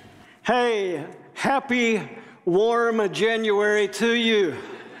Hey, happy, warm January to you.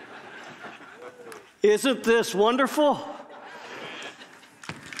 Isn't this wonderful?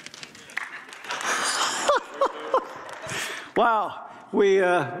 Wow,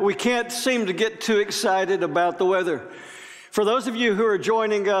 we can't seem to get too excited about the weather. For those of you who are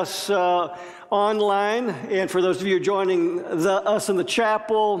joining us online, and for those of you joining us in the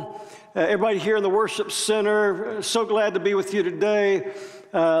chapel, everybody here in the worship center, so glad to be with you today.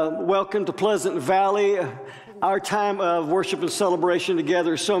 Welcome to Pleasant Valley. Our time of worship and celebration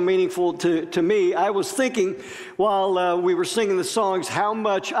together is so meaningful to me. I was thinking while we were singing the songs how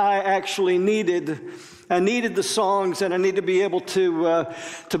much I actually needed the songs, and I need to be able to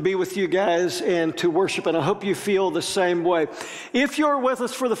be with you guys and to worship, and I hope you feel the same way. If you're with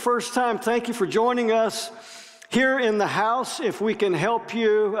us for the first time, thank you for joining us here in the house. If we can help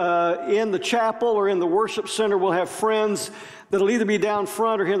you in the chapel or in the worship center, we'll have friends that'll either be down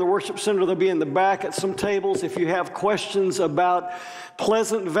front or here in the worship center. They'll be in the back at some tables. If you have questions about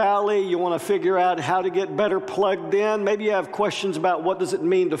Pleasant Valley, you want to figure out how to get better plugged in, maybe you have questions about what does it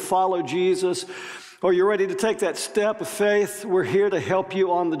mean to follow Jesus, or you're ready to take that step of faith, we're here to help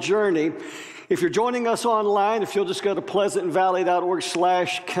you on the journey. If you're joining us online, if you'll just go to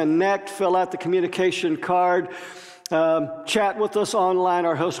pleasantvalley.org/connect, fill out the communication card, chat with us online.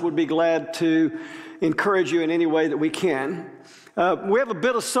 Our host would be glad to encourage you in any way that we can. We have a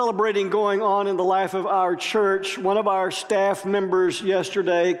bit of celebrating going on in the life of our church. One of our staff members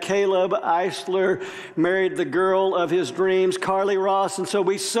yesterday, Caleb Eisler, married the girl of his dreams, Carly Ross, and so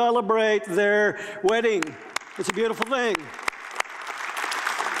we celebrate their wedding. It's a beautiful thing.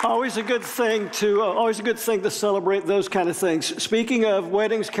 Always a good thing to celebrate those kind of things. Speaking of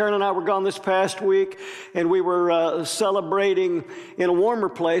weddings, Karen and I were gone this past week, and we were celebrating in a warmer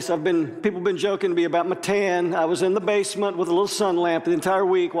place. People have been joking to me about my tan. I was in the basement with a little sun lamp the entire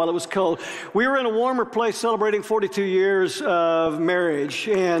week while it was cold. We were in a warmer place celebrating 42 years of marriage,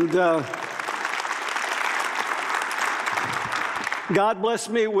 and God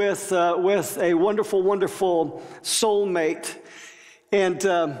blessed me with a wonderful, wonderful soulmate. And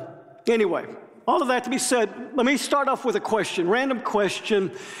anyway, all of that to be said, let me start off with a question, random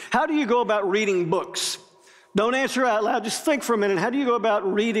question. How do you go about reading books? Don't answer out loud, just think for a minute. How do you go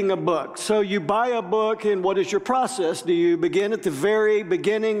about reading a book? So you buy a book, and what is your process? Do you begin at the very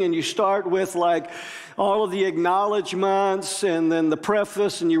beginning and you start with like all of the acknowledgments and then the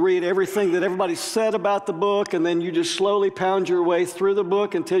preface, and you read everything that everybody said about the book, and then you just slowly pound your way through the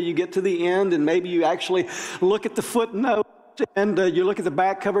book until you get to the end, and maybe you actually look at the footnote and you look at the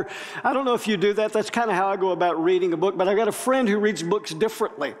back cover? I don't know if you do that. That's kind of how I go about reading a book, but I've got a friend who reads books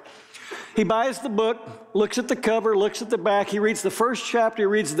differently. He buys the book, looks at the cover, looks at the back. He reads the first chapter, he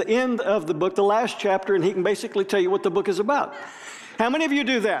reads the end of the book, the last chapter, and he can basically tell you what the book is about. How many of you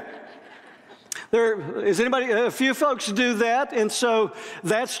do that? A few folks do that, and so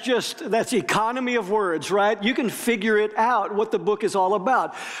that's economy of words, right? You can figure it out what the book is all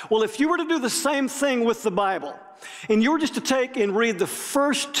about. Well, if you were to do the same thing with the Bible, and you were just to take and read the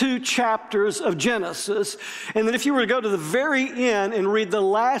first 2 chapters of Genesis, and then if you were to go to the very end and read the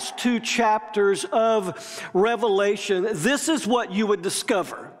last 2 chapters of Revelation, this is what you would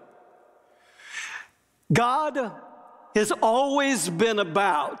discover. God has always been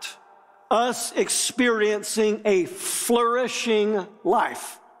about us experiencing a flourishing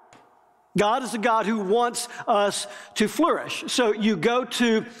life. God is a God who wants us to flourish. So you go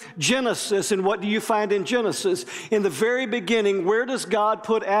to Genesis, and what do you find in Genesis? In the very beginning, where does God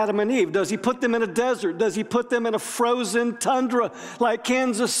put Adam and Eve? Does he put them in a desert? Does he put them in a frozen tundra like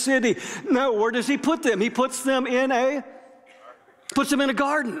Kansas City? No, where does he put them? He puts them in a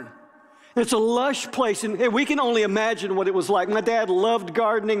garden. It's a lush place, and we can only imagine what it was like. My dad loved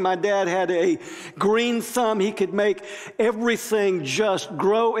gardening. My dad had a green thumb. He could make everything just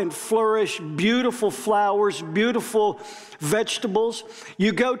grow and flourish, beautiful flowers, beautiful vegetables.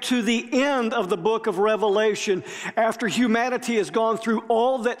 You go to the end of the book of Revelation, after humanity has gone through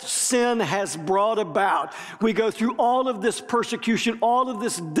all that sin has brought about. We go through all of this persecution, all of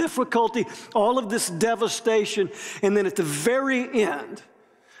this difficulty, all of this devastation, and then at the very end,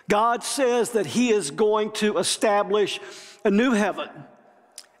 God says that he is going to establish a new heaven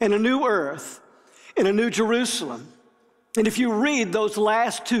and a new earth and a new Jerusalem. And if you read those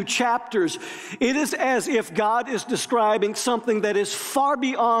last 2 chapters, it is as if God is describing something that is far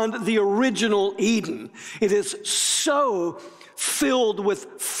beyond the original Eden. It is so filled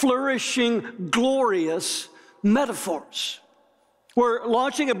with flourishing, glorious metaphors. We're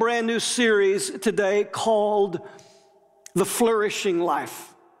launching a brand new series today called The Flourishing Life.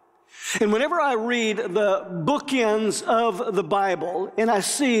 And whenever I read the bookends of the Bible and I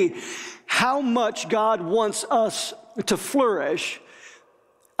see how much God wants us to flourish,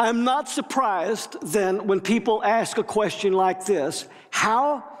 I'm not surprised then when people ask a question like this: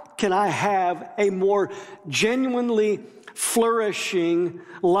 how can I have a more genuinely flourishing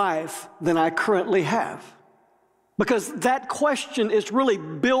life than I currently have? Because that question is really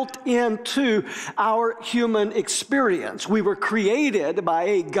built into our human experience. We were created by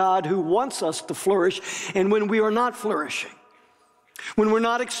a God who wants us to flourish, and when we are not flourishing, when we're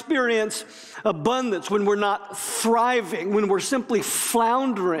not experiencing abundance, when we're not thriving, when we're simply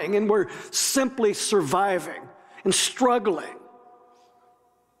floundering and we're simply surviving and struggling,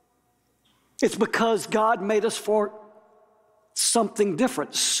 it's because God made us for something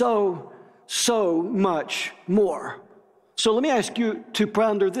different, so much more. So let me ask you to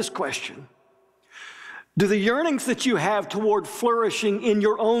ponder this question. Do the yearnings that you have toward flourishing in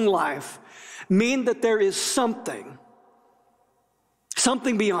your own life mean that there is something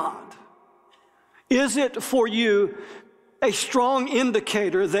beyond? Is it for you a strong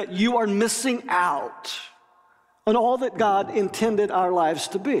indicator that you are missing out on all that God intended our lives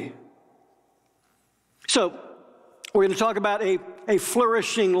to be? So we're going to talk about a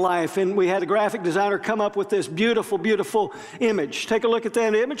flourishing life, and we had a graphic designer come up with this beautiful, beautiful image. Take a look at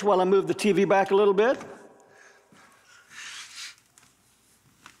that image while I move the TV back a little bit.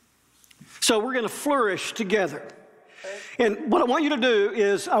 So we're going to flourish together. And what I want you to do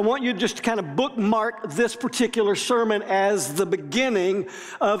is I want you just to kind of bookmark this particular sermon as the beginning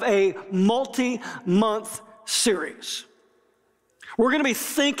of a multi-month series. We're going to be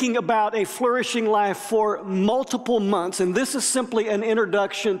thinking about a flourishing life for multiple months, and this is simply an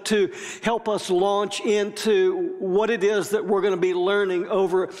introduction to help us launch into what it is that we're going to be learning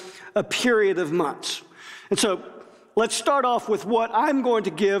over a period of months. And so let's start off with what I'm going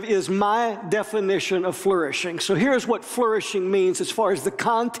to give is my definition of flourishing. So here's what flourishing means as far as the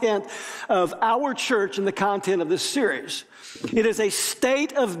content of our church and the content of this series. It is a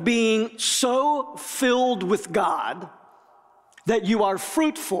state of being so filled with God that you are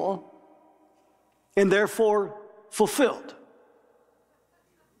fruitful and therefore fulfilled.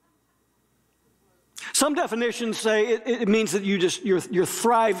 Some definitions say it means that you're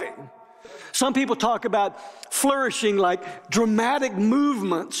thriving. Some people talk about flourishing like dramatic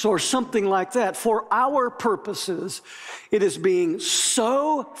movements or something like that. For our purposes, it is being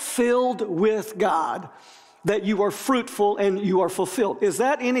so filled with God that you are fruitful and you are fulfilled. Is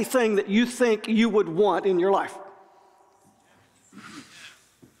that anything that you think you would want in your life?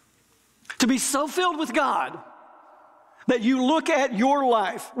 To be so filled with God that you look at your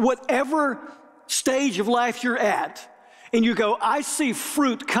life, whatever stage of life you're at, and you go, I see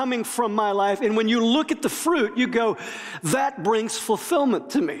fruit coming from my life. And when you look at the fruit, you go, that brings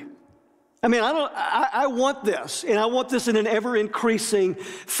fulfillment to me. I mean, I want this, and I want this in an ever-increasing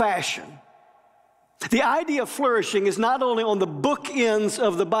fashion. The idea of flourishing is not only on the bookends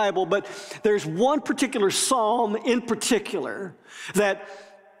of the Bible, but there's one particular psalm in particular that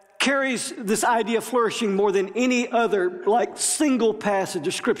carries this idea of flourishing more than any other, like, single passage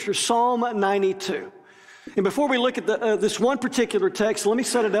of Scripture, Psalm 92. And before we look at this one particular text, let me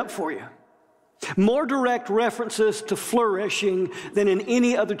set it up for you. More direct references to flourishing than in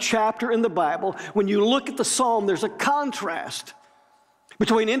any other chapter in the Bible. When you look at the psalm, there's a contrast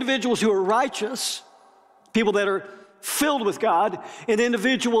between individuals who are righteous, people that are filled with God, and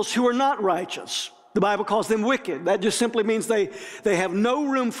individuals who are not righteous. The Bible calls them wicked. That just simply means they have no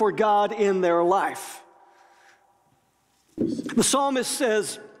room for God in their life. The psalmist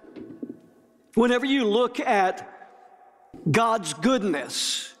says, whenever you look at God's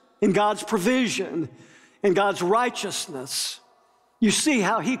goodness and God's provision and God's righteousness, you see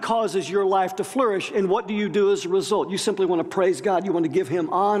how He causes your life to flourish. And what do you do as a result? You simply want to praise God. You want to give Him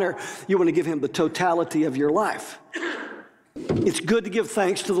honor. You want to give Him the totality of your life. It's good to give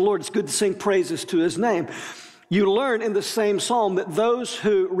thanks to the Lord. It's good to sing praises to His name. You learn in the same psalm that those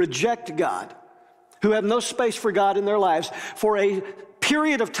who reject God, who have no space for God in their lives, for a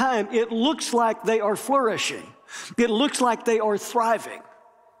period of time, it looks like they are flourishing. It looks like they are thriving.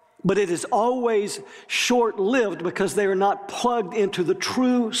 But it is always short-lived because they are not plugged into the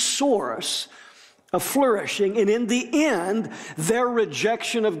true source of flourishing. And in the end, their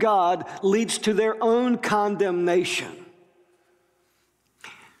rejection of God leads to their own condemnation.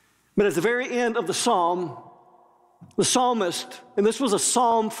 But at the very end of the psalm, the psalmist, and this was a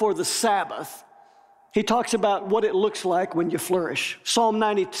psalm for the Sabbath, he talks about what it looks like when you flourish. Psalm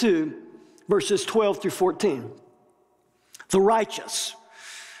 92, verses 12 through 14. The righteous,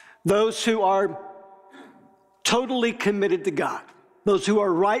 those who are totally committed to God, those who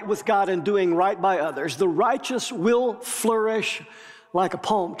are right with God and doing right by others, the righteous will flourish like a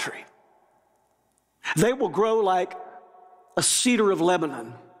palm tree. They will grow like a cedar of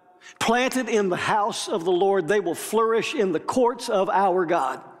Lebanon. Planted in the house of the Lord, they will flourish in the courts of our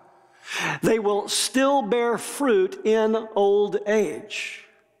God. They will still bear fruit in old age.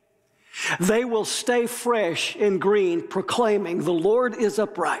 They will stay fresh and green, proclaiming, the Lord is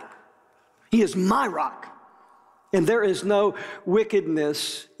upright. He is my rock, and there is no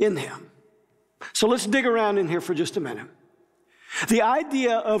wickedness in him. So let's dig around in here for just a minute. The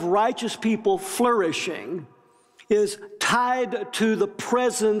idea of righteous people flourishing is tied to the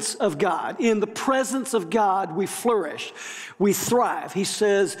presence of God. In the presence of God, we flourish, we thrive. He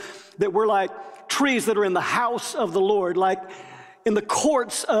says that we're like trees that are in the house of the Lord, like in the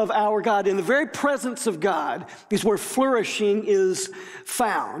courts of our God. In the very presence of God is where flourishing is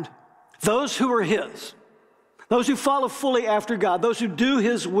found. Those who are his, those who follow fully after God, those who do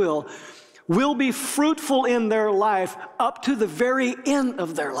his will be fruitful in their life up to the very end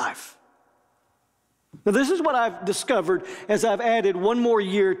of their life. Now, this is what I've discovered as I've added one more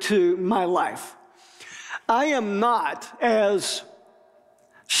year to my life. I am not as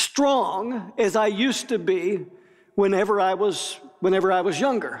strong as I used to be whenever I was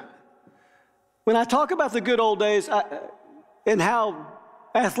younger. When I talk about the good old days and how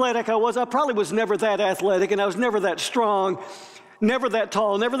athletic I probably was never that athletic, and I was never that strong, never that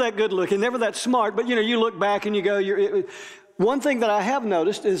tall, never that good looking, never that smart. But you look back and you go, one thing that I have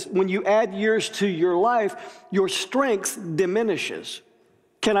noticed is when you add years to your life, your strength diminishes.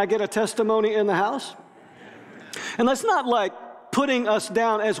 Can I get a testimony in the house? And that's not like putting us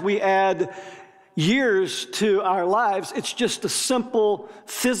down as we add years to our lives. It's just a simple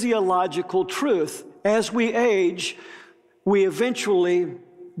physiological truth. As we age, we eventually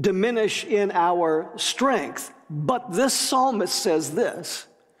diminish in our strength. But this psalmist says this: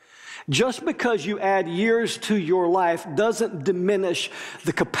 just because you add years to your life doesn't diminish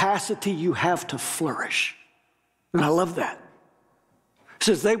the capacity you have to flourish. And I love that. It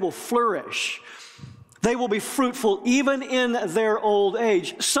says they will flourish. They will be fruitful even in their old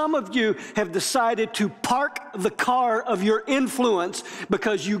age. Some of you have decided to park the car of your influence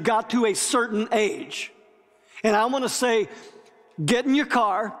because you got to a certain age. And I want to say, get in your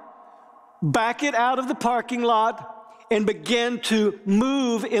car, back it out of the parking lot, and begin to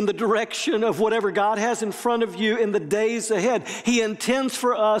move in the direction of whatever God has in front of you in the days ahead. He intends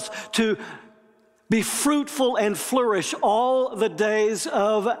for us to be fruitful and flourish all the days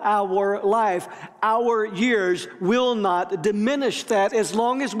of our life. Our years will not diminish that as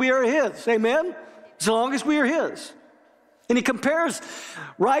long as we are his. Amen? As long as we are his. And he compares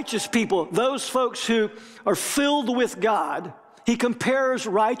righteous people, those folks who are filled with God, he compares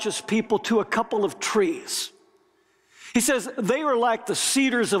righteous people to a couple of trees. He says they were like the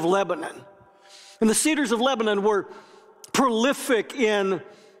cedars of Lebanon. And the cedars of Lebanon were prolific in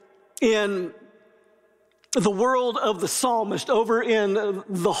the world of the psalmist over in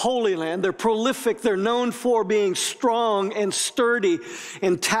the Holy Land. They're prolific. They're known for being strong and sturdy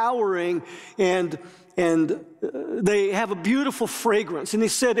and towering, and they have a beautiful fragrance. And he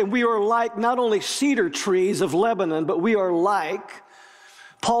said, and we are like not only cedar trees of Lebanon, but we are like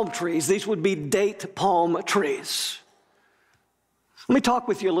palm trees. These would be date palm trees. Let me talk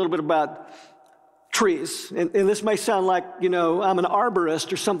with you a little bit about trees. And this may sound like, I'm an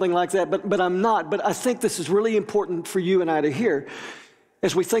arborist or something like that, but I'm not. But I think this is really important for you and I to hear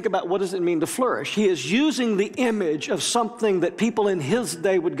as we think about what does it mean to flourish. He is using the image of something that people in his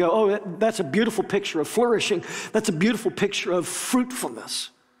day would go, oh, that's a beautiful picture of flourishing. That's a beautiful picture of fruitfulness.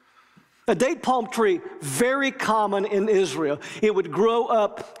 A date palm tree, very common in Israel. It would grow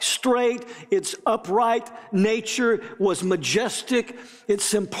up straight. Its upright nature was majestic. Its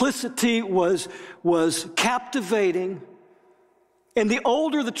simplicity was captivating. And the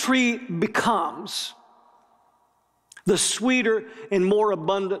older the tree becomes, the sweeter and more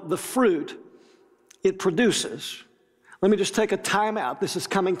abundant the fruit it produces. Let me just take a time out. This is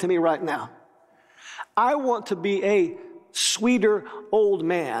coming to me right now. I want to be a sweeter old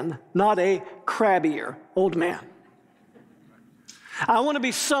man, not a crabbier old man. I want to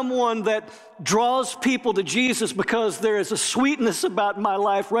be someone that draws people to Jesus because there is a sweetness about my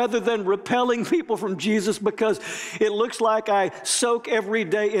life rather than repelling people from Jesus because it looks like I soak every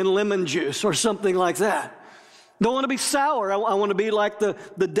day in lemon juice or something like that. Don't want to be sour. I want to be like the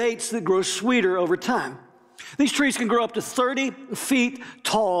dates that grow sweeter over time. These trees can grow up to 30 feet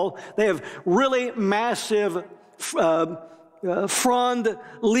tall. They have really massive frond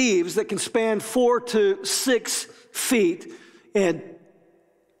leaves that can span 4 to 6 feet. And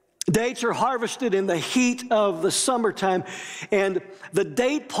Dates are harvested in the heat of the summertime, and the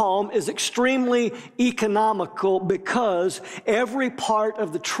date palm is extremely economical because every part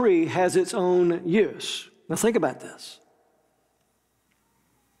of the tree has its own use. Now think about this.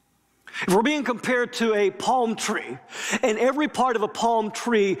 If we're being compared to a palm tree, and every part of a palm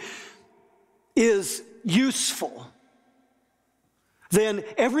tree is useful, then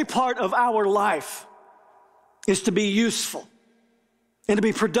every part of our life is to be useful and to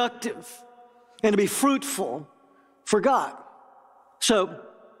be productive and to be fruitful for God. So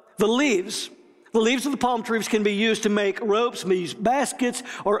the leaves of the palm trees can be used to make ropes, baskets,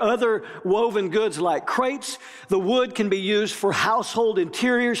 or other woven goods like crates. The wood can be used for household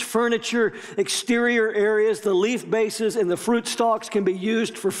interiors, furniture, exterior areas. The leaf bases and the fruit stalks can be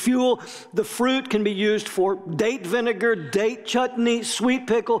used for fuel. The fruit can be used for date vinegar, date chutney, sweet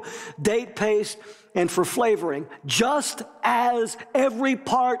pickle, date paste, and for flavoring. Just as every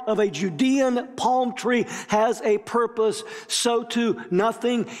part of a Judean palm tree has a purpose, so too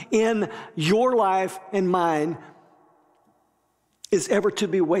nothing in your life and mine is ever to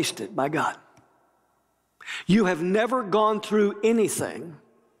be wasted by God. You have never gone through anything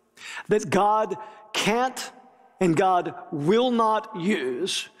that God can't and God will not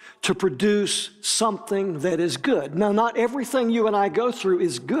use to produce something that is good. Now, not everything you and I go through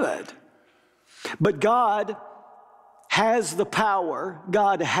is good. But God has the power,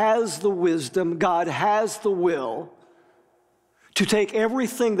 God has the wisdom, God has the will to take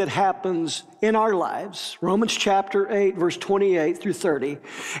everything that happens in our lives, Romans chapter 8, verse 28 through 30,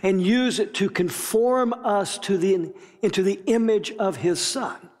 and use it to conform us into the image of His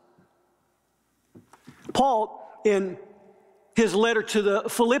Son. Paul, in his letter to the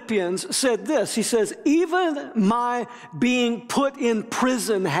Philippians, said this. He says, even my being put in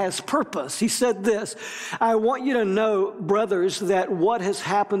prison has purpose. He said this, I want you to know, brothers, that what has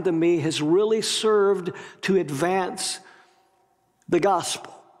happened to me has really served to advance the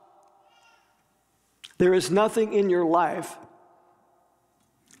gospel. There is nothing in your life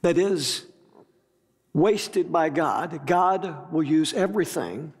that is wasted by God. God will use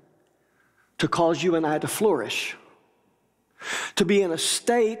everything to cause you and I to flourish, to be in a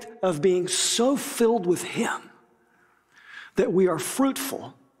state of being so filled with Him that we are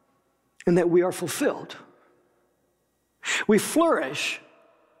fruitful and that we are fulfilled. We flourish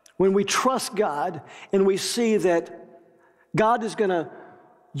when we trust God and we see that God is going to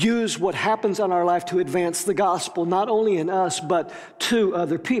use what happens in our life to advance the gospel, not only in us, but to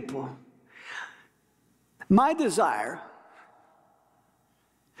other people. My desire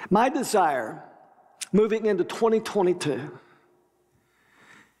moving into 2022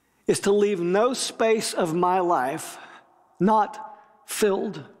 is to leave no space of my life not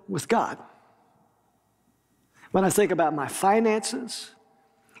filled with God. When I think about my finances,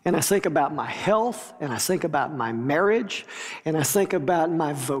 and I think about my health, and I think about my marriage, and I think about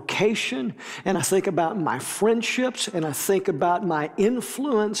my vocation, and I think about my friendships, and I think about my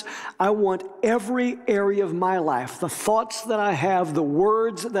influence, I want every area of my life, the thoughts that I have, the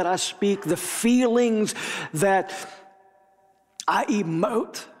words that I speak, the feelings that I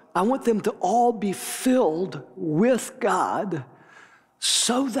emote, I want them to all be filled with God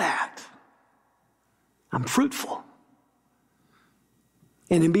so that I'm fruitful.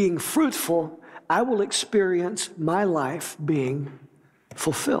 And in being fruitful, I will experience my life being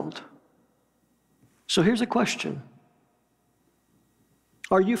fulfilled. So here's a question.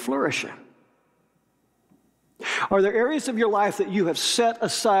 Are you flourishing? Are there areas of your life that you have set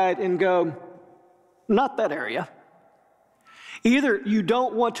aside and go, not that area? Either you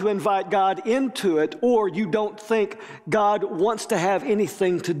don't want to invite God into it, or you don't think God wants to have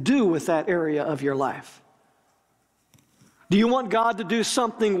anything to do with that area of your life. Do you want God to do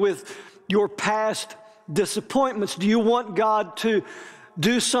something with your past disappointments? Do you want God to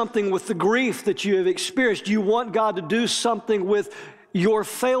do something with the grief that you have experienced? Do you want God to do something with your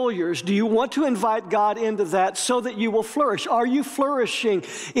failures? Do you want to invite God into that so that you will flourish? Are you flourishing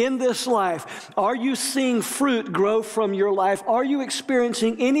in this life? Are you seeing fruit grow from your life? Are you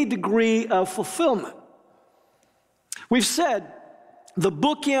experiencing any degree of fulfillment? We've said the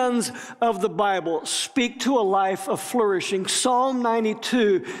bookends of the Bible speak to a life of flourishing. Psalm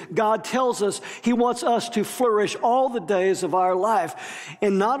 92, God tells us He wants us to flourish all the days of our life.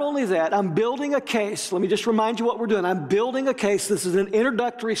 And not only that, I'm building a case. Let me just remind you what we're doing. I'm building a case. This is an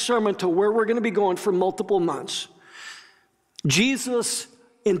introductory sermon to where we're going to be going for multiple months. Jesus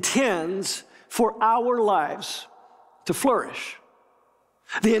intends for our lives to flourish.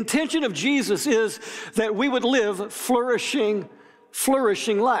 The intention of Jesus is that we would live flourishing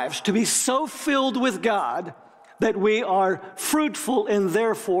lives, to be so filled with God that we are fruitful and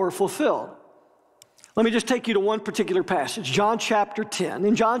therefore fulfilled. Let me just take you to one particular passage, John chapter 10.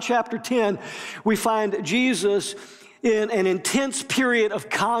 In John chapter 10, we find Jesus in an intense period of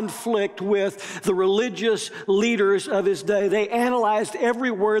conflict with the religious leaders of his day. They analyzed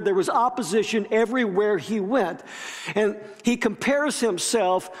every word. There was opposition everywhere he went. And he compares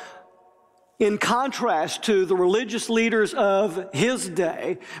himself in contrast to the religious leaders of his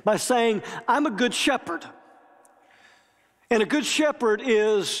day by saying, I'm a good shepherd. And a good shepherd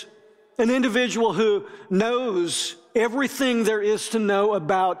is an individual who knows everything there is to know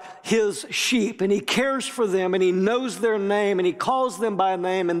about his sheep, and he cares for them, and he knows their name, and he calls them by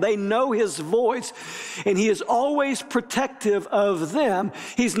name, and they know his voice, and he is always protective of them.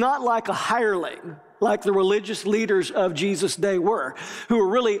 He's not like a hireling, like the religious leaders of Jesus' day were, who were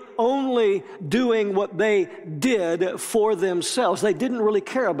really only doing what they did for themselves. They didn't really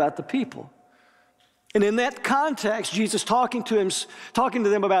care about the people. And in that context, Jesus talking to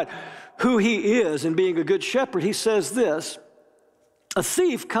them about who he is and being a good shepherd, he says this, a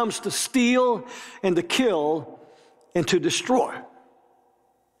thief comes to steal and to kill and to destroy.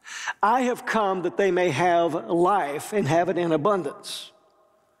 I have come that they may have life and have it in abundance.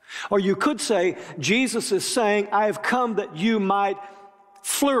 Or you could say, Jesus is saying, I have come that you might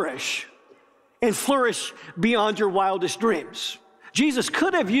flourish and flourish beyond your wildest dreams. Jesus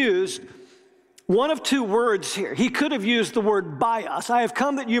could have used one of two words here. He could have used the word bios. I have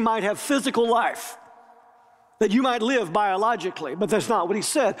come that you might have physical life, that you might live biologically, but that's not what he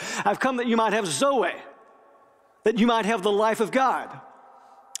said. I've come that you might have zoe, that you might have the life of God,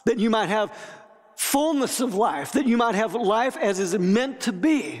 that you might have fullness of life, that you might have life as is meant to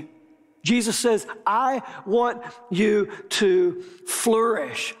be. Jesus says, I want you to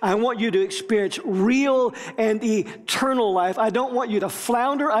flourish. I want you to experience real and eternal life. I don't want you to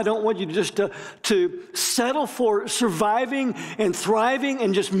flounder. I don't want you just to settle for surviving and thriving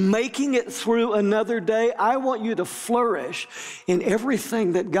and just making it through another day. I want you to flourish in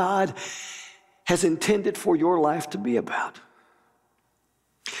everything that God has intended for your life to be about.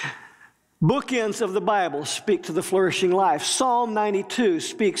 Bookends of the Bible speak to the flourishing life. Psalm 92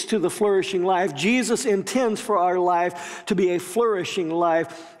 speaks to the flourishing life. Jesus intends for our life to be a flourishing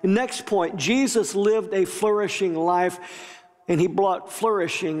life. Next point, Jesus lived a flourishing life, and he brought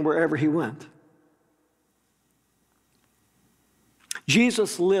flourishing wherever he went.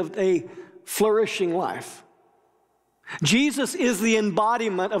 Jesus lived a flourishing life. Jesus is the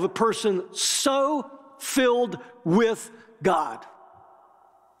embodiment of a person so filled with God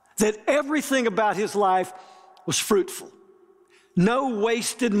that everything about his life was fruitful. No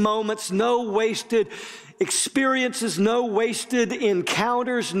wasted moments, no wasted experiences, no wasted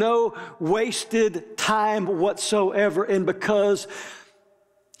encounters, no wasted time whatsoever. And because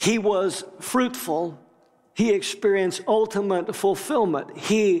he was fruitful, he experienced ultimate fulfillment.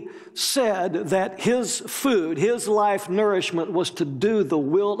 He said that his food, his life nourishment was to do the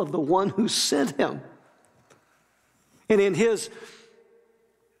will of the one who sent him. And in his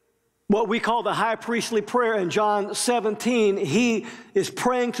what we call the high priestly prayer in John 17, he is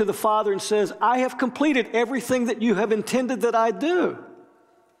praying to the Father and says, I have completed everything that you have intended that I do.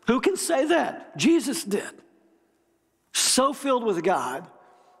 Who can say that? Jesus did. So filled with God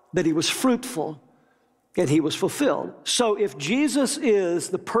that he was fruitful and he was fulfilled. So if Jesus is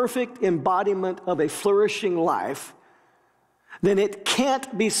the perfect embodiment of a flourishing life, then it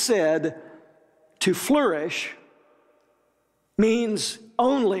can't be said to flourish means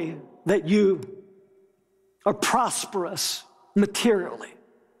only that you are prosperous materially.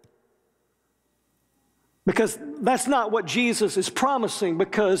 Because that's not what Jesus is promising,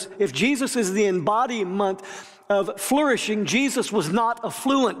 because if Jesus is the embodiment of flourishing, Jesus was not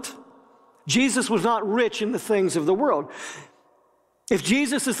affluent. Jesus was not rich in the things of the world. If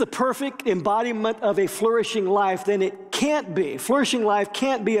Jesus is the perfect embodiment of a flourishing life, then it can't be. Flourishing life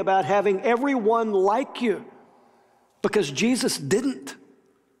can't be about having everyone like you, because Jesus didn't.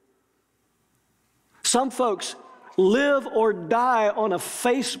 Some folks live or die on a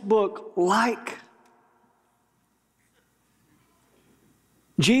Facebook like.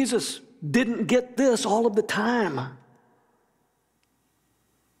 Jesus didn't get this all of the time.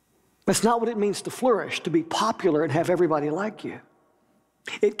 That's not what it means to flourish, to be popular and have everybody like you.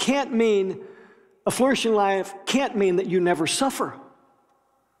 It can't mean, a flourishing life can't mean that you never suffer,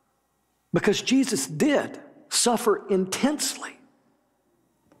 because Jesus did suffer intensely.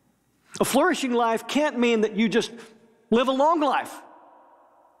 A flourishing life can't mean that you just live a long life.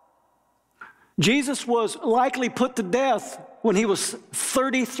 Jesus was likely put to death when he was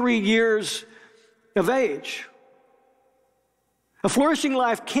 33 years of age. A flourishing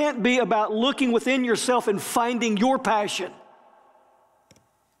life can't be about looking within yourself and finding your passion.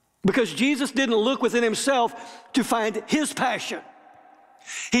 Because Jesus didn't look within himself to find his passion.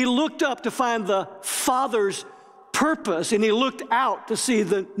 He looked up to find the Father's purpose, and he looked out to see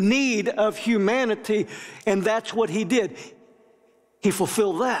the need of humanity, and that's what he did. He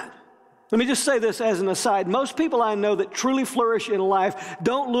fulfilled that. Let me just say this as an aside. Most people I know that truly flourish in life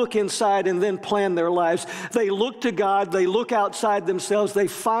don't look inside and then plan their lives. They look to God. They look outside themselves. They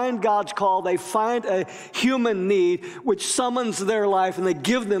find God's call. They find a human need which summons their life, and they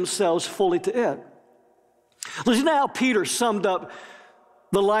give themselves fully to it. Listen to how Peter summed up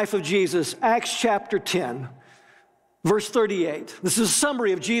the life of Jesus. Acts chapter 10. Verse 38, this is a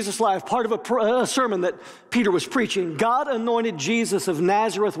summary of Jesus' life, part of a sermon that Peter was preaching. God anointed Jesus of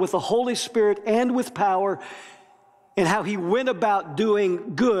Nazareth with the Holy Spirit and with power, and how he went about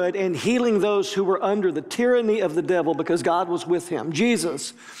doing good and healing those who were under the tyranny of the devil because God was with him.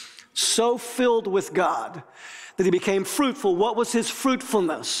 Jesus, so filled with God that he became fruitful. What was his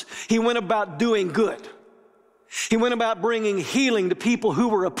fruitfulness? He went about doing good. He went about bringing healing to people who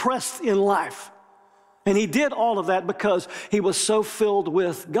were oppressed in life. And he did all of that because he was so filled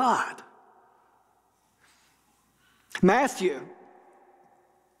with God. Matthew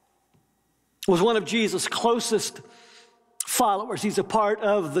was one of Jesus' closest followers. He's a part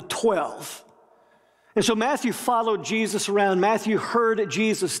of the 12. And so Matthew followed Jesus around. Matthew heard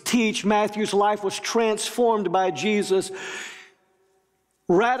Jesus teach. Matthew's life was transformed by Jesus,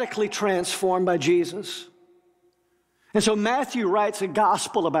 radically transformed by Jesus. And so Matthew writes a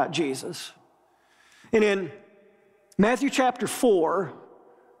gospel about Jesus. And in Matthew chapter 4,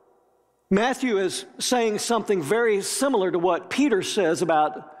 Matthew is saying something very similar to what Peter says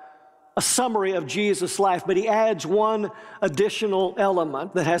about a summary of Jesus' life, but he adds one additional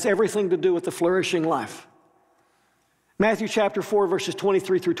element that has everything to do with the flourishing life. Matthew chapter 4, verses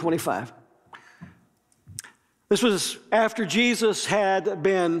 23 through 25. This was after Jesus had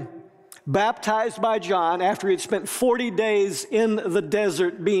been baptized by John, after he had spent 40 days in the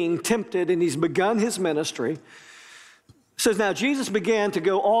desert being tempted, and he's begun his ministry. It says, now Jesus began to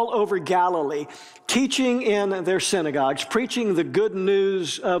go all over Galilee, teaching in their synagogues, preaching the good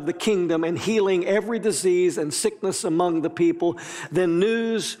news of the kingdom, and healing every disease and sickness among the people. Then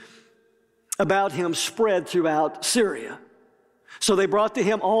news about him spread throughout Syria. So they brought to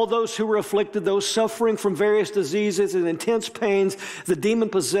him all those who were afflicted, those suffering from various diseases and intense pains, the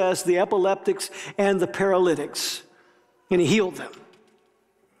demon-possessed, the epileptics, and the paralytics. And he healed them.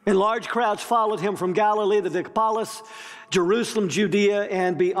 And large crowds followed him from Galilee, the Decapolis, Jerusalem, Judea,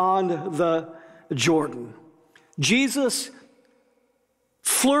 and beyond the Jordan. Jesus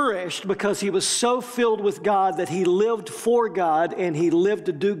flourished because he was so filled with God that he lived for God and he lived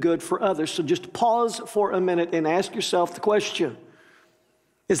to do good for others. So just pause for a minute and ask yourself the question,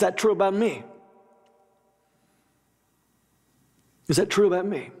 is that true about me? Is that true about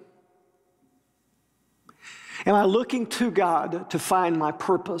me? Am I looking to God to find my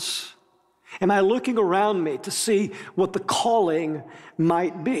purpose? Am I looking around me to see what the calling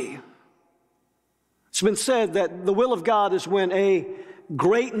might be? It's been said that the will of God is when a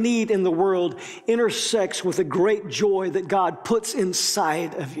great need in the world intersects with a great joy that God puts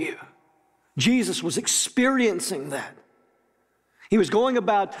inside of you. Jesus was experiencing that. He was going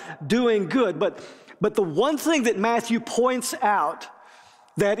about doing good, but the one thing that Matthew points out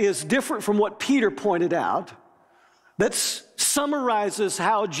that is different from what Peter pointed out, that summarizes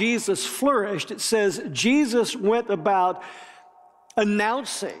how Jesus flourished, it says Jesus went about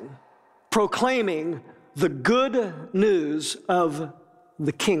announcing, proclaiming the good news of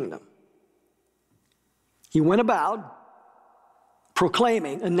the kingdom. He went about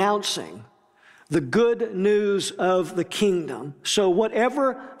proclaiming, announcing the good news of the kingdom. So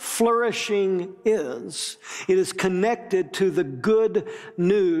whatever flourishing is, it is connected to the good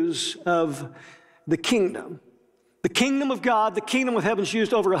news of the kingdom. The kingdom of God, the kingdom of heaven is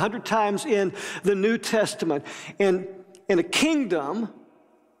used over 100 times in the New Testament. And a kingdom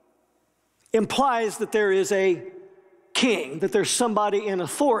implies that there is a king, that there's somebody in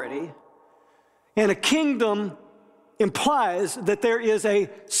authority. And a kingdom implies that there is a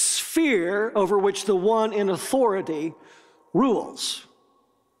sphere over which the one in authority rules.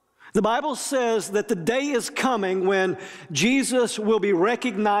 The Bible says that the day is coming when Jesus will be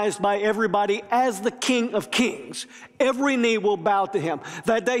recognized by everybody as the King of Kings. Every knee will bow to him.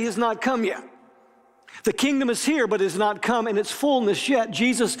 That day has not come yet. The kingdom is here, but has not come in its fullness yet.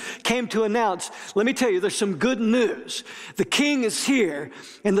 Jesus came to announce, let me tell you, there's some good news. The king is here,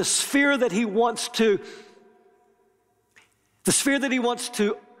 and the sphere that he wants to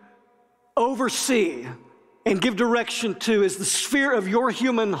oversee and give direction to is the sphere of your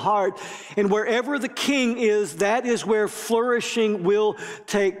human heart. And wherever the king is, that is where flourishing will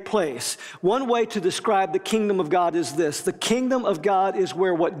take place. One way to describe the kingdom of God is this. The kingdom of God is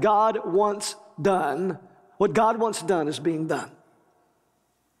where what God wants done is being done.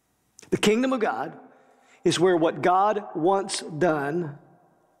 The kingdom of God is where what God wants done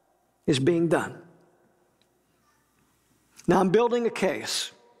is being done. Now, I'm building a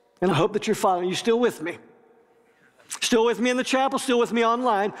case, and I hope that you're following. You still with me? Still with me in the chapel, still with me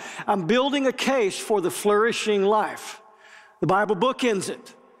online. I'm building a case for the flourishing life. The Bible bookends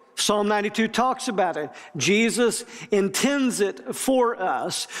it. Psalm 92 talks about it. Jesus intends it for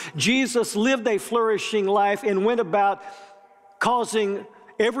us. Jesus lived a flourishing life and went about causing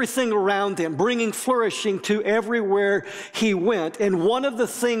everything around him, bringing flourishing to everywhere he went. And one of the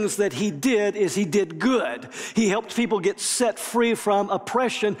things that he did is he did good. He helped people get set free from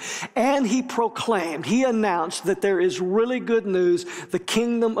oppression, and he proclaimed, he announced that there is really good news. The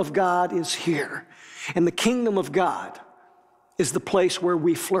kingdom of God is here. And the kingdom of God is the place where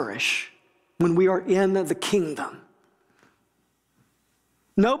we flourish when we are in the kingdom.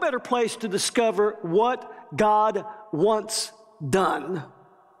 No better place to discover what God wants done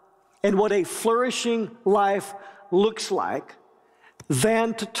and what a flourishing life looks like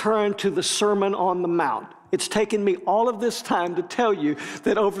than to turn to the Sermon on the Mount. It's taken me all of this time to tell you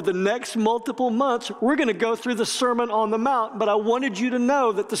that over the next multiple months, we're going to go through the Sermon on the Mount, but I wanted you to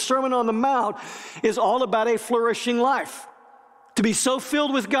know that the Sermon on the Mount is all about a flourishing life. To be so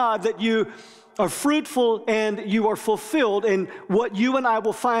filled with God that you are fruitful and you are fulfilled. And what you and I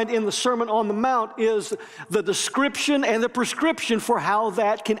will find in the Sermon on the Mount is the description and the prescription for how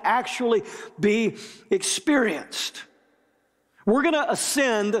that can actually be experienced. We're going to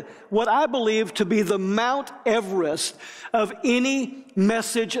ascend what I believe to be the Mount Everest of any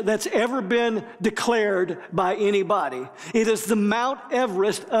message that's ever been declared by anybody. It is the Mount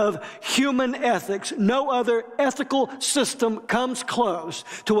Everest of human ethics. No other ethical system comes close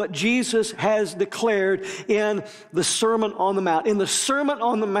to what Jesus has declared in the Sermon on the Mount. In the Sermon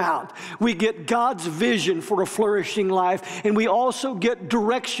on the Mount, we get God's vision for a flourishing life, and we also get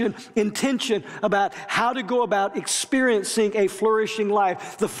direction, intention about how to go about experiencing a flourishing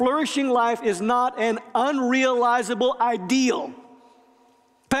life. The flourishing life is not an unrealizable ideal.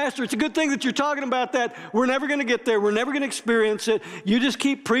 Pastor, it's a good thing that you're talking about that. We're never going to get there. We're never going to experience it. You just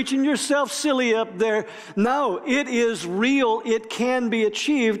keep preaching yourself silly up there. No, it is real. It can be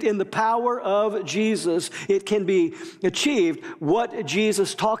achieved in the power of Jesus. It can be achieved. What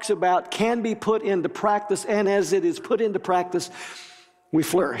Jesus talks about can be put into practice, and as it is put into practice, we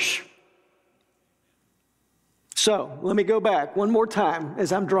flourish. So, let me go back one more time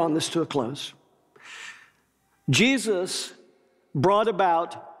as I'm drawing this to a close. Jesus brought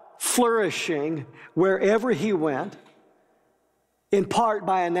about flourishing wherever he went, in part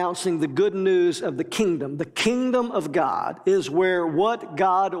by announcing the good news of the kingdom. The kingdom of God is where what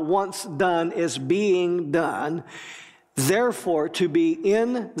God wants done is being done. Therefore, to be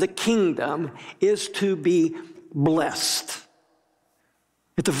in the kingdom is to be blessed.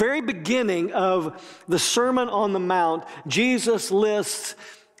 At the very beginning of the Sermon on the Mount, Jesus lists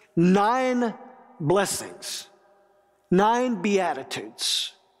 9 blessings. 9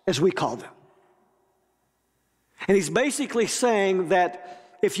 beatitudes, as we call them. And he's basically saying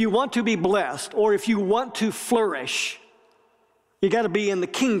that if you want to be blessed or if you want to flourish, you got to be in the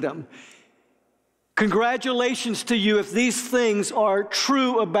kingdom. Congratulations to you if these things are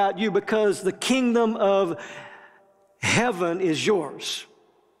true about you, because the kingdom of heaven is yours.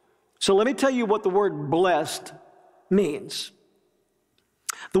 So let me tell you what the word blessed means.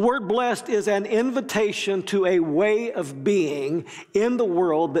 The word blessed is an invitation to a way of being in the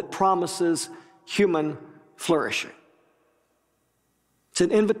world that promises human flourishing. It's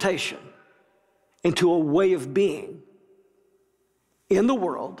an invitation into a way of being in the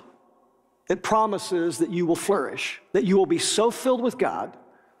world that promises that you will flourish, that you will be so filled with God,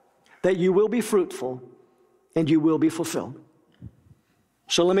 that you will be fruitful, and you will be fulfilled.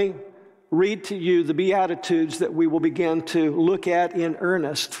 So let me read to you the Beatitudes that we will begin to look at in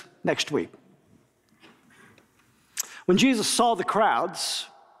earnest next week. When Jesus saw the crowds,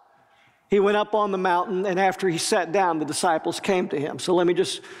 he went up on the mountain, and after he sat down, the disciples came to him. So let me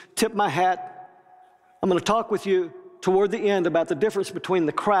just tip my hat. I'm going to talk with you toward the end about the difference between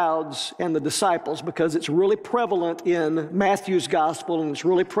the crowds and the disciples, because it's really prevalent in Matthew's gospel, and it's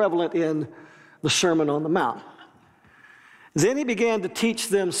really prevalent in the Sermon on the Mount. Then he began to teach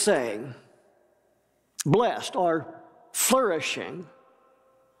them, saying, blessed or flourishing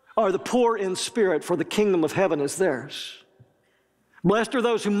are the poor in spirit, for the kingdom of heaven is theirs. Blessed are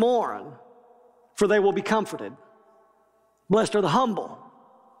those who mourn, for they will be comforted. Blessed are the humble,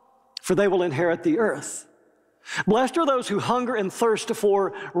 for they will inherit the earth. Blessed are those who hunger and thirst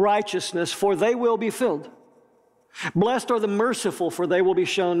for righteousness, for they will be filled. Blessed are the merciful, for they will be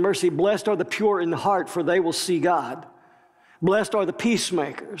shown mercy. Blessed are the pure in heart, for they will see God. Blessed are the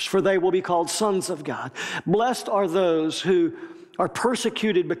peacemakers, for they will be called sons of God. Blessed are those who are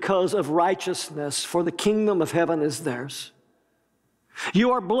persecuted because of righteousness, for the kingdom of heaven is theirs.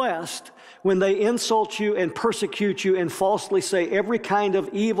 You are blessed when they insult you and persecute you and falsely say every kind of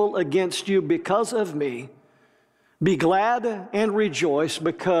evil against you because of me. Be glad and rejoice,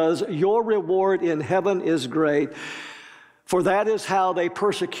 because your reward in heaven is great. For that is how they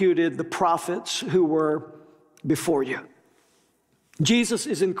persecuted the prophets who were before you. Jesus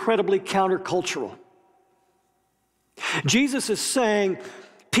is incredibly countercultural. Jesus is saying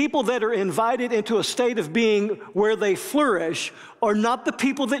people that are invited into a state of being where they flourish are not the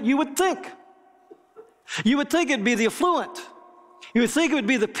people that you would think. You would think it'd be the affluent. You would think it would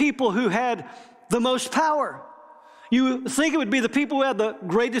be the people who had the most power. You would think it would be the people who had the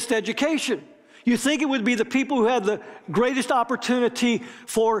greatest education. You think it would be the people who had the greatest opportunity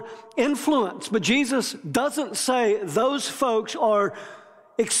for influence. But Jesus doesn't say those folks are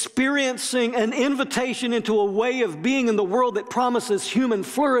experiencing an invitation into a way of being in the world that promises human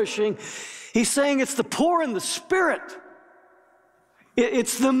flourishing. He's saying it's the poor in the spirit.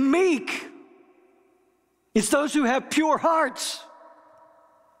 It's the meek. It's those who have pure hearts.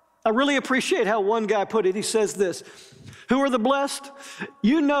 I really appreciate how one guy put it. He says this: who are the blessed?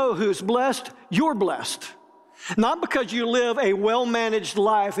 You know who's blessed. You're blessed. Not because you live a well-managed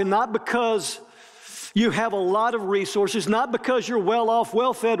life, and not because you have a lot of resources, not because you're well-off,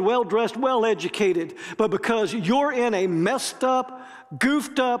 well-fed, well-dressed, well-educated, but because you're in a messed up,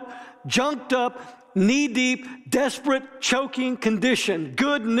 goofed up, junked up, knee-deep, desperate, choking condition.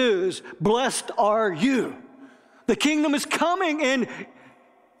 Good news, blessed are you. The kingdom is coming, and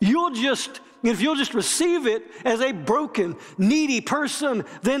if you'll just receive it as a broken, needy person,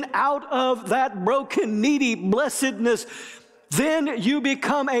 then out of that broken, needy blessedness, then you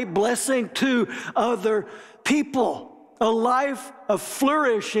become a blessing to other people. A life of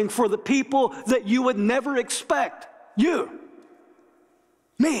flourishing for the people that you would never expect. You.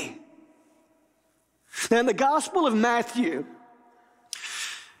 Me. Now, in the Gospel of Matthew,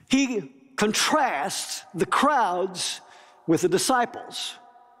 he contrasts the crowds with the disciples.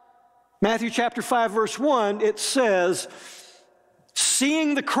 Matthew chapter 5, verse 1, it says,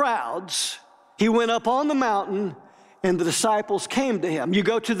 seeing the crowds, he went up on the mountain, and the disciples came to him. You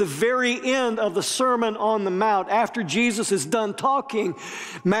go to the very end of the Sermon on the Mount. After Jesus is done talking,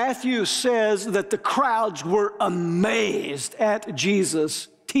 Matthew says that the crowds were amazed at Jesus'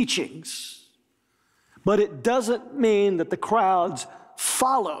 teachings. But it doesn't mean that the crowds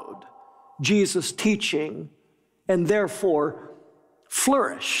followed Jesus' teaching and therefore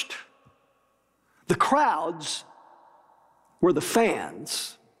flourished. The crowds were the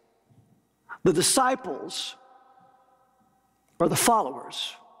fans. The disciples are the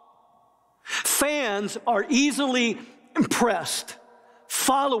followers. Fans are easily impressed.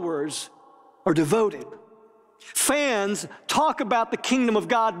 Followers are devoted. Fans talk about the kingdom of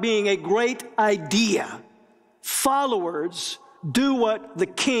God being a great idea. Followers do what the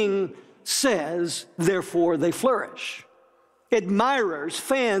king says, therefore they flourish. Admirers,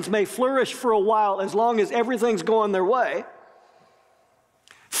 fans may flourish for a while as long as everything's going their way.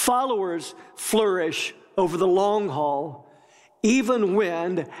 Followers flourish over the long haul, even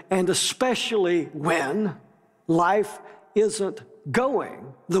when, and especially when, life isn't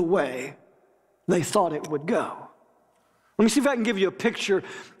going the way they thought it would go. Let me see if I can give you a picture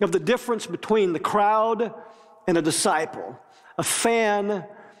of the difference between the crowd and a disciple, a fan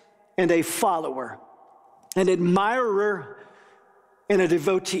and a follower, an admirer and a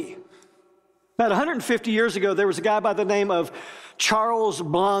devotee. About 150 years ago, there was a guy by the name of Charles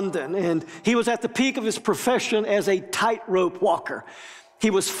Blondin, and he was at the peak of his profession as a tightrope walker. He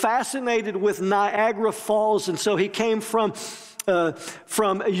was fascinated with Niagara Falls, and so he came from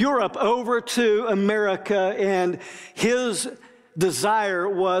Europe over to America, and his desire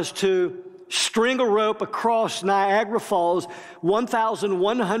was to string a rope across Niagara Falls,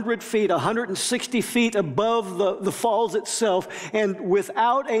 1,100 feet, 160 feet above the falls itself, and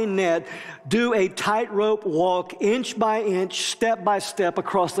without a net, do a tightrope walk inch by inch, step by step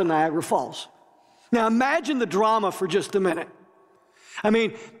across the Niagara Falls. Now imagine the drama for just a minute. I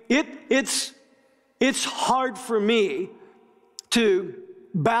mean, it's hard for me to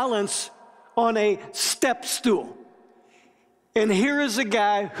balance on a step stool. And here is a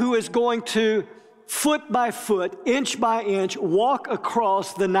guy who is going to foot by foot, inch by inch, walk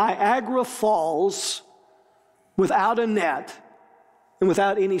across the Niagara Falls without a net and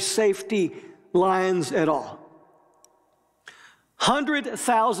without any safety lines at all.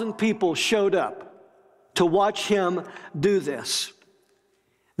 100,000 people showed up to watch him do this.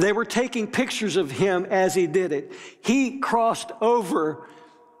 They were taking pictures of him as he did it. He crossed over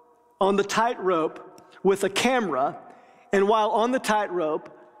on the tightrope with a camera, and while on the tightrope,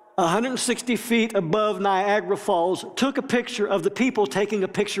 160 feet above Niagara Falls, took a picture of the people taking a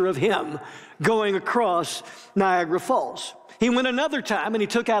picture of him going across Niagara Falls. He went another time and he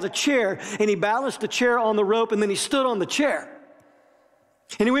took out a chair and he balanced the chair on the rope and then he stood on the chair.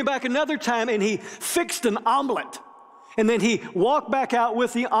 And he went back another time and he fixed an omelet. And then he walked back out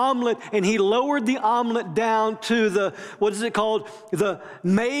with the omelet and he lowered the omelet down to the, what is it called? The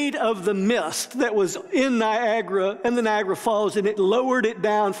Maid of the Mist that was in Niagara, in the Niagara Falls, and it lowered it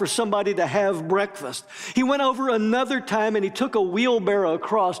down for somebody to have breakfast. He went over another time and he took a wheelbarrow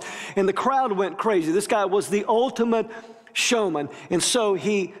across and the crowd went crazy. This guy was the ultimate showman. And so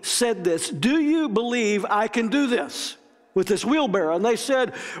he said this, "Do you believe I can do this with this wheelbarrow?" And they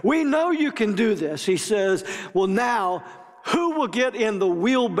said, "We know you can do this." He says, "Well, now, who will get in the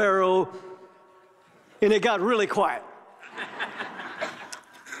wheelbarrow?" And it got really quiet.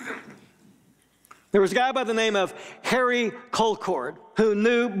 There was a guy by the name of Harry Colcord who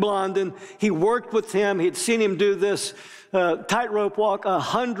knew Blondin. He worked with him. He'd seen him do this tightrope walk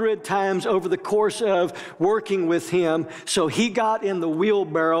 100 times over the course of working with him. So he got in the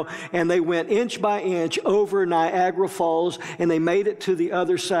wheelbarrow and they went inch by inch over Niagara Falls and they made it to the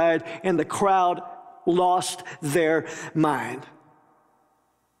other side and the crowd lost their mind.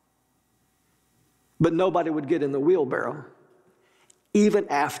 But nobody would get in the wheelbarrow even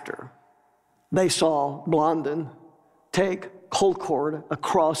after they saw Blondin take Colcord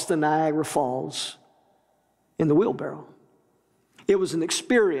across the Niagara Falls in the wheelbarrow. It was an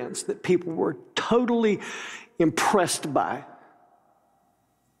experience that people were totally impressed by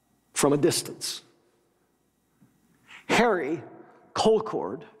from a distance. Harry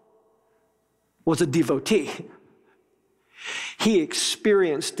Colcord was a devotee. He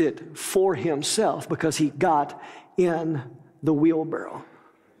experienced it for himself because he got in the wheelbarrow.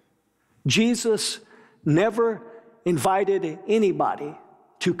 Jesus never invited anybody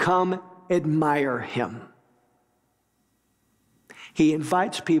to come admire him. He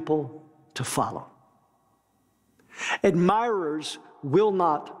invites people to follow. Admirers will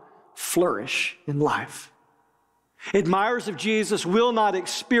not flourish in life. Admirers of Jesus will not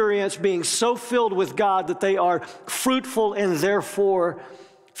experience being so filled with God that they are fruitful and therefore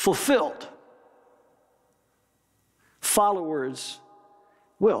fulfilled. Followers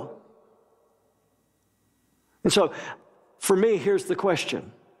will. And so, for me, here's the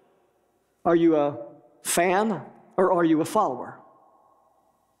question. Are you a fan or are you a follower?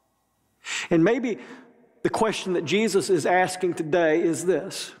 And maybe the question that Jesus is asking today is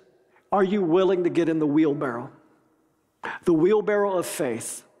this. Are you willing to get in the wheelbarrow of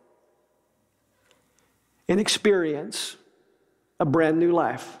faith, and experience a brand new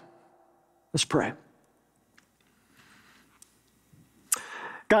life? Let's pray.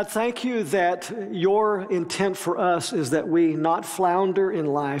 God, thank you that your intent for us is that we not flounder in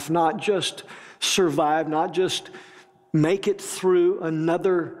life, not just survive, not just make it through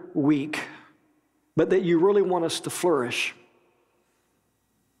another week, but that you really want us to flourish.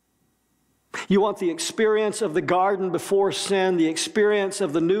 You want the experience of the garden before sin, the experience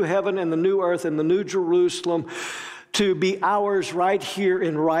of the new heaven and the new earth and the new Jerusalem to be ours right here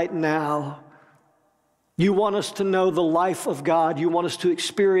and right now. You want us to know the life of God. You want us to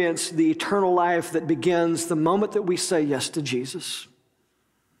experience the eternal life that begins the moment that we say yes to Jesus.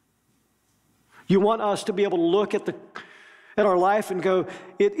 You want us to be able to look at our life and go,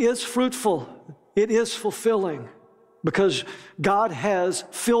 it is fruitful, it is fulfilling, because God has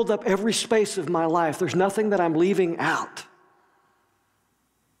filled up every space of my life. There's nothing that I'm leaving out.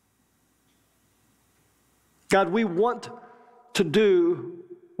 God, we want to do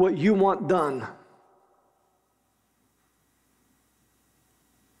what you want done.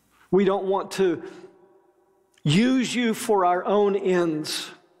 We don't want to use you for our own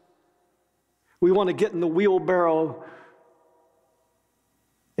ends. We want to get in the wheelbarrow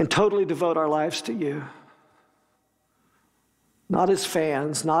and totally devote our lives to you. Not as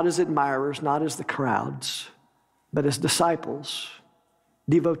fans, not as admirers, not as the crowds, but as disciples,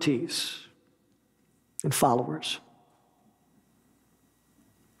 devotees, and followers.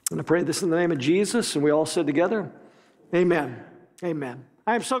 And I pray this in the name of Jesus, and we all said together, amen. Amen.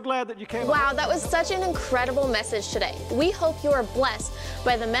 I am so glad that you came. Wow, that was such an incredible message today. We hope you are blessed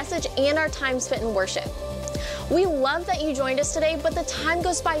by the message and our time spent in worship. We love that you joined us today, but the time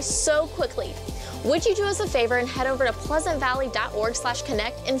goes by so quickly. Would you do us a favor and head over to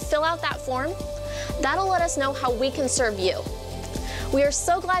pleasantvalley.org/connect and fill out that form? That'll let us know how we can serve you. We are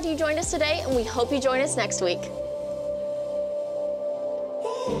so glad you joined us today, and we hope you join us next week.